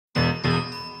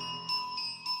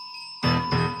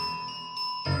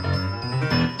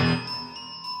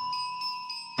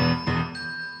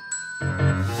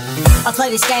I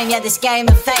play this game, yeah, this game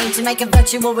of fame, to make a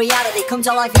virtual reality come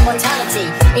to life in mortality.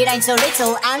 It ain't so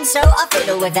little, and so I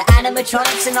fiddle with the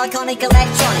animatronics and iconic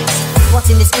electronics. What's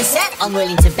in this cassette? I'm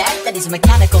willing to bet that is a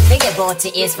mechanical figure brought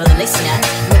to ears for the listener.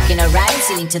 Looking around,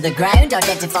 sitting to the ground,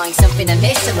 identifying something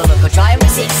amiss, and the look will try and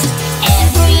resist.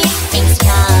 Everything's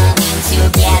coming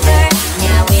together,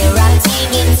 now we're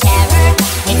rotting in terror.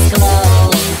 It's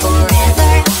glowing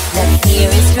forever, the fear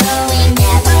is growing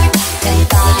ever.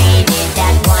 Confided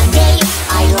that one day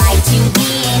I'd like to be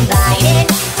invited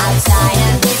outside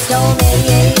of this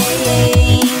domain.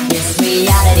 This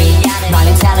reality, my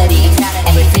mentality,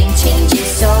 everything changes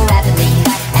so rapidly,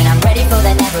 and I'm ready for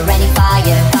the never-ending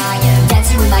fire.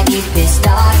 Dancing with my deepest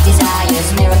dark desires.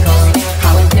 Miracle,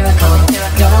 how empirical,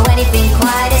 don't know anything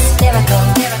quite hysterical.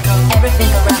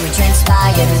 Everything around me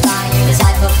transpires as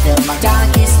I fulfill my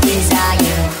darkest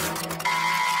desire.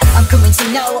 I'm coming to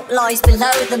know what lies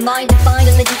below the mind, to find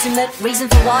a legitimate reason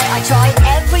for why I tried.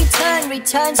 Every turn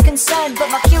returns concern, but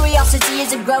my curiosity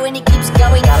isn't growing, it keeps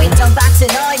going. Don't back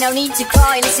tonight, no need to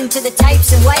cry. Listen to the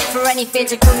tapes and wait for any fear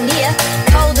to come near.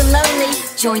 Cold and lonely,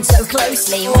 joined so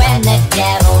closely when the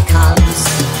devil comes.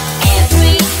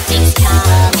 Everything's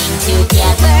coming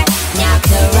together, now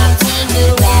corrupting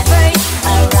whoever's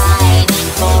arriving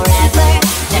forever.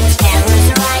 There's terrors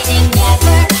rising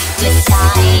never,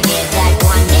 decided that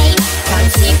one day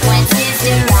consequences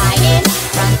arising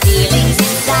from feelings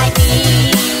inside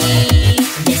me.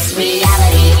 This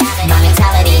reality, my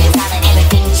mentality,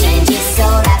 everything changes so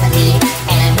rapidly,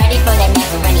 and I'm ready for the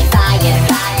never-ending fire.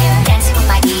 Dancing with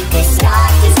my deepest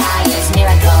dark desires.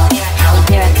 Miracle, how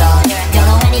empirical, don't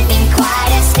know anything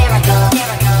quite hysterical.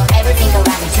 Everything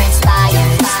around me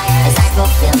transpires as I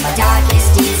fulfill my darkest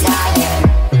desire.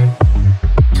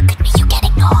 Look at me, you can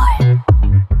ignore.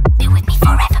 Be with me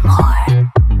forevermore.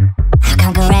 I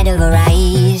can't go right over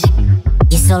eyes.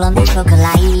 Your soul and this will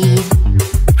collide.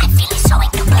 I'm feeling so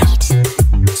incomplete,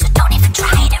 so don't even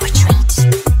try to retreat.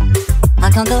 I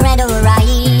can't go right over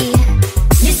eyes.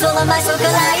 Your soul and my soul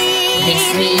collide.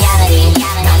 This reality,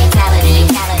 my mentality,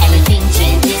 everything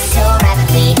changes so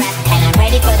rapidly, and I'm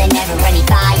ready for the never-ending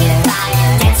fire.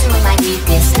 Dancing with my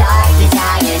deepest dark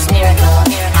desires. Miracle,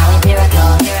 how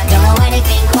empirical, don't know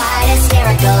anything quite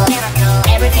hysterical.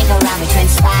 Everything around me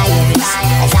transpires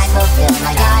as I fulfill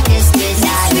my darkest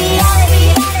desires. This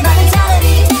reality, my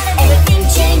mentality, everything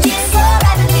changes so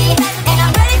rapidly, and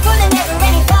I'm ready for the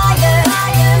never-ending fire.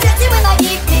 Dancing with my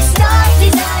deepest dark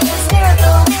desires.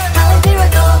 Miracle, how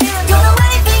empirical, don't know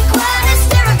anything quite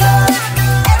hysterical.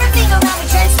 Everything around me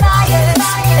transpires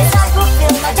as I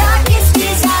fulfill my darkest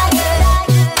desire.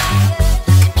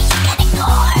 Look at me, you can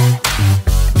ignore.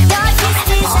 Darkest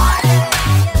desire.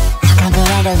 I can't go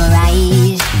right over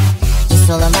eyes. Your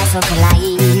soul and my soul collide.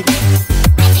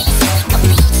 I'm feeling so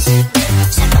incomplete,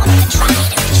 so don't even try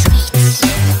to retreat.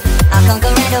 I can't go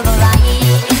right over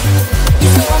eyes.